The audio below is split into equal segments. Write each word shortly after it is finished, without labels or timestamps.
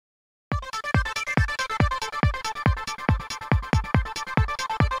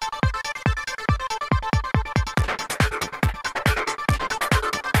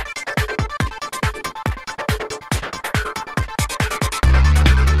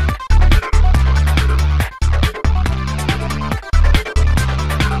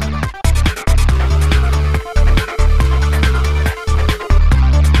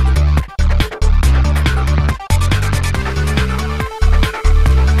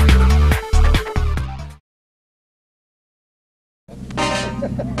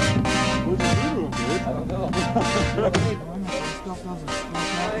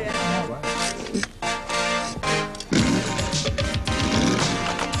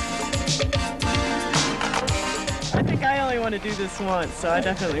only want to do this once, so I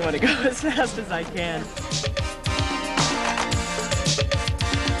definitely want to go as fast as I can.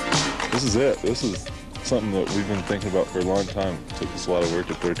 This is it. This is something that we've been thinking about for a long time. It took us a lot of work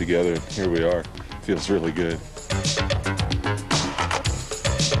to put it together, and here we are. Feels really good.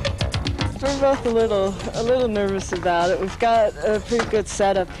 We're both a little nervous about it. We've got a pretty good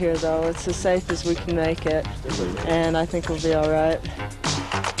setup here, though. It's as safe as we can make it, and I think we'll be all right.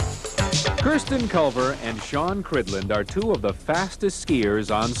 Kirsten Culver and Sean Cridland are two of the fastest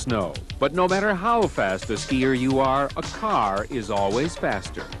skiers on snow. But no matter how fast a skier you are, a car is always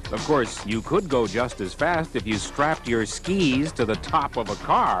faster. Of course, you could go just as fast if you strapped your skis to the top of a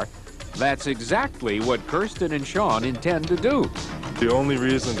car. That's exactly what Kirsten and Sean intend to do. The only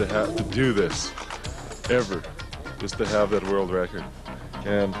reason to have to do this, ever, is to have that world record.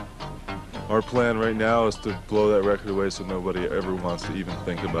 And our plan right now is to blow that record away so nobody ever wants to even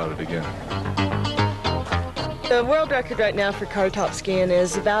think about it again. The world record right now for car top skiing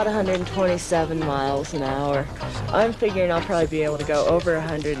is about 127 miles an hour. I'm figuring I'll probably be able to go over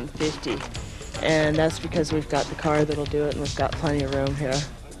 150. And that's because we've got the car that'll do it and we've got plenty of room here.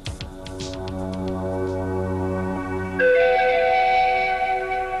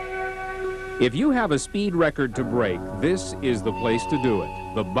 If you have a speed record to break, this is the place to do it.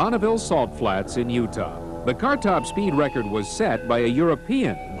 The Bonneville Salt Flats in Utah. The car top speed record was set by a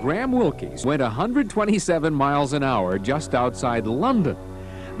European, Graham Wilkes, went 127 miles an hour just outside London.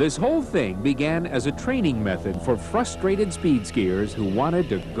 This whole thing began as a training method for frustrated speed skiers who wanted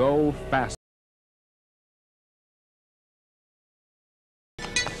to go fast.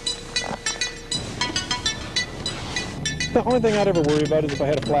 The only thing I'd ever worry about is if I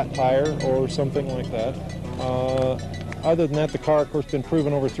had a flat tire or something like that. Other than that, the car, of course, has been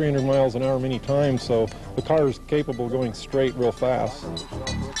proven over 300 miles an hour many times, so the car is capable of going straight real fast.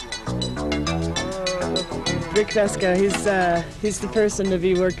 Rick Vesco, he's the person to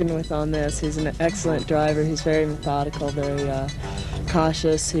be working with on this. He's an excellent driver. He's very methodical, very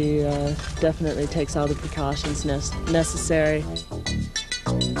cautious. He definitely takes all the precautions necessary.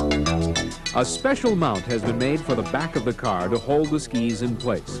 A special mount has been made for the back of the car to hold the skis in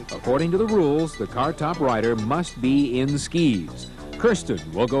place. According to the rules, the car top rider must be in skis. Kirsten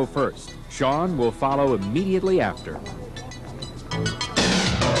will go first. Sean will follow immediately after.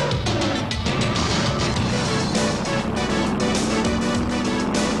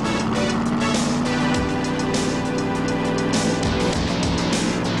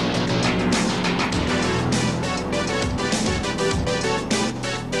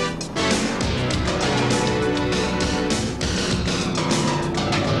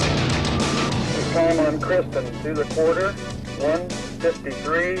 On Kirsten through the quarter,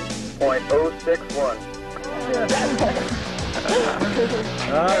 153.061.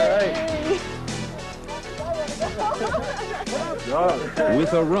 All right.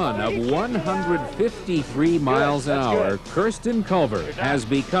 With a run of 153 miles an hour, Kirsten Culver has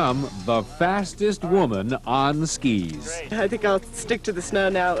become the fastest woman on skis. I think I'll stick to the snow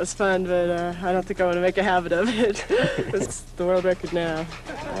now. It was fun, but I don't think I want to make a habit of it. It's the world record now.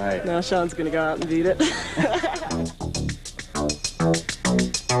 All right. Now Sean's going to go out and beat it.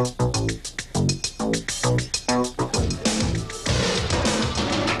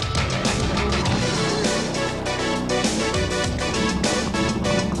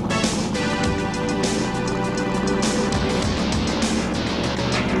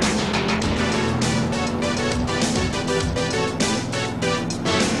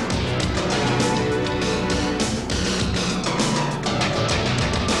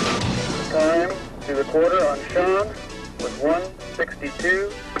 To the quarter on Sean was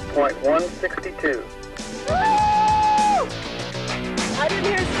 162.162. I didn't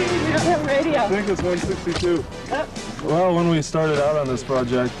hear Steve. You don't have radio. I think it's 162. Well, when we started out on this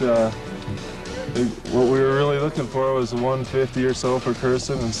project, what we were really looking for was 150 or so for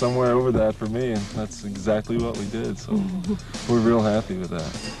Kirsten and somewhere over that for me, and that's exactly what we did, so we're real happy with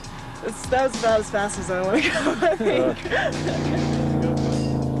that. That was about as fast as I want to go, I think.